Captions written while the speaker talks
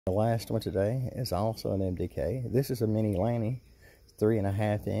The last one today is also an MDK. This is a Mini Lanny,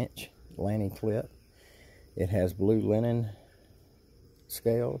 3.5 inch Lanny clip. It has blue linen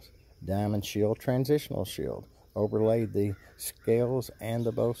scales, diamond shield, transitional shield, overlaid the scales and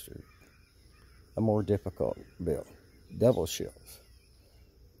the bolsters. A more difficult build. Double shields,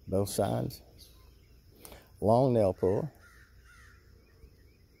 both sides. Long nail pull,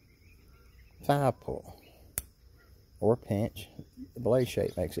 5 pull, or pinch. The blade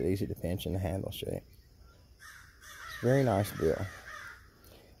shape makes it easy to pinch in the handle shape. Very nice build.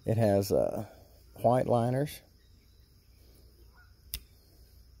 It has white liners,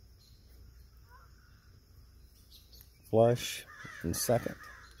 flush in second,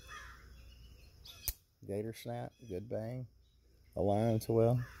 gator snap, good bang, aligns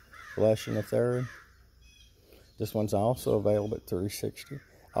well, flush in the third. This one's also available at 360.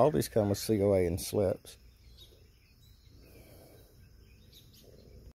 All these come with COA and slips.